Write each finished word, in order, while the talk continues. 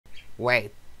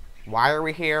Wait, why are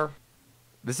we here?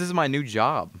 This is my new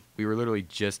job. We were literally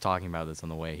just talking about this on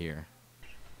the way here.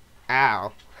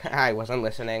 Ow, I wasn't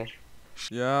listening.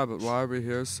 Yeah, but why are we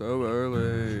here so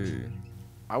early?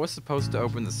 I was supposed to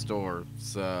open the store,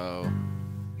 so...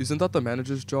 Isn't that the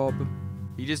manager's job?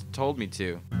 He just told me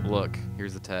to. Look,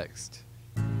 here's the text.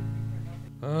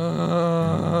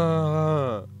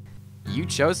 You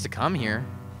chose to come here.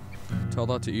 Tell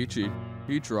that to Ichi.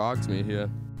 He dragged me here.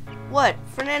 What?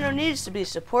 Fernando needs to be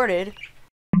supported.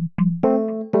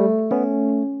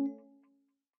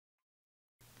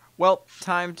 Well,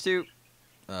 time to...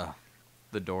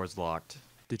 the door's locked.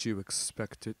 Did you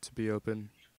expect it to be open?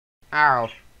 Ow,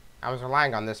 I was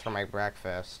relying on this for my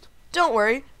breakfast. Don't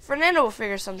worry, Fernando will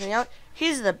figure something out.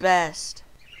 He's the best.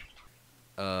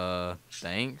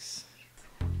 Thanks?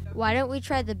 Why don't we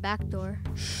try the back door?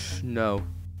 No.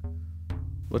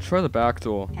 Let's try the back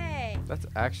door. Hey. That's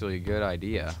actually a good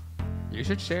idea. You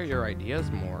should share your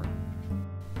ideas more.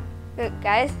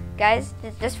 Guys,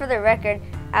 just for the record,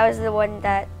 I was the one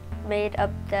that made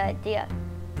up the idea.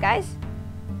 Guys?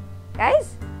 Dang,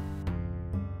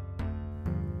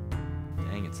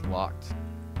 it's locked.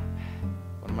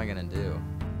 What am I gonna do?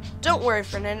 Don't worry,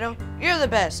 Fernando. You're the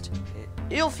best.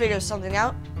 You'll figure something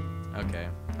out. Okay,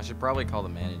 I should probably call the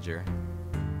manager.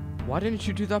 Why didn't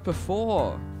you do that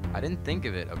before? I didn't think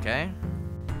of it, okay?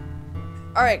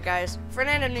 Alright, guys.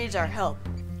 Fernando needs our help.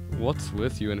 What's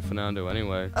with you and Fernando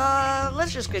anyway?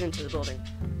 Let's just get into the building.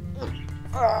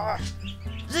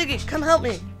 Ziggy, come help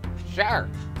me. Sure.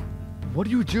 What are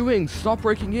you doing? Stop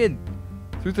breaking in!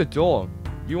 Through the door.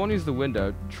 You want to use the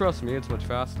window. Trust me, it's much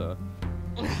faster.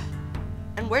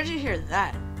 And where'd you hear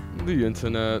that? The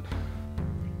internet.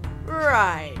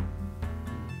 Right.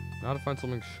 Now to find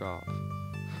something sharp.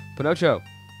 Pinocchio,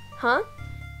 Huh?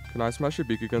 can I smash your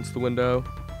beak against the window?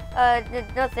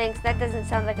 No thanks. That doesn't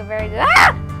sound like a very good.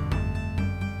 Ah!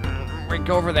 Rick,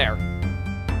 go over there.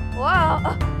 Whoa!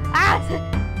 Ah!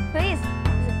 Please,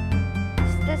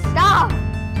 stop!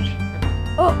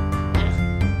 Oh!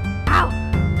 Ow!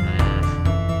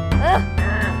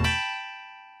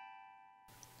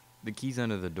 The key's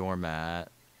under the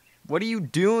doormat. What are you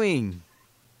doing?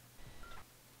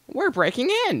 We're breaking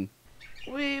in.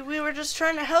 We were just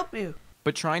trying to help you.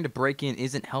 But trying to break in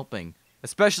isn't helping.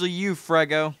 Especially you,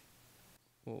 Frego.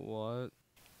 What?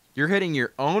 You're hitting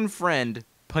your own friend,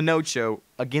 Pinocchio,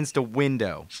 against a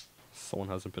window. Someone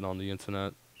hasn't been on the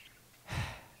internet.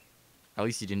 At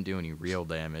least you didn't do any real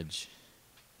damage.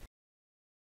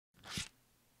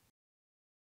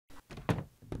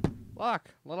 Look,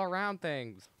 little round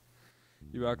things.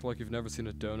 You act like you've never seen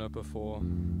a donut before.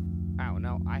 Oh,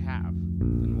 no, I have.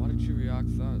 Then why did you react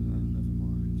that? Never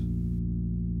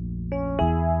mind.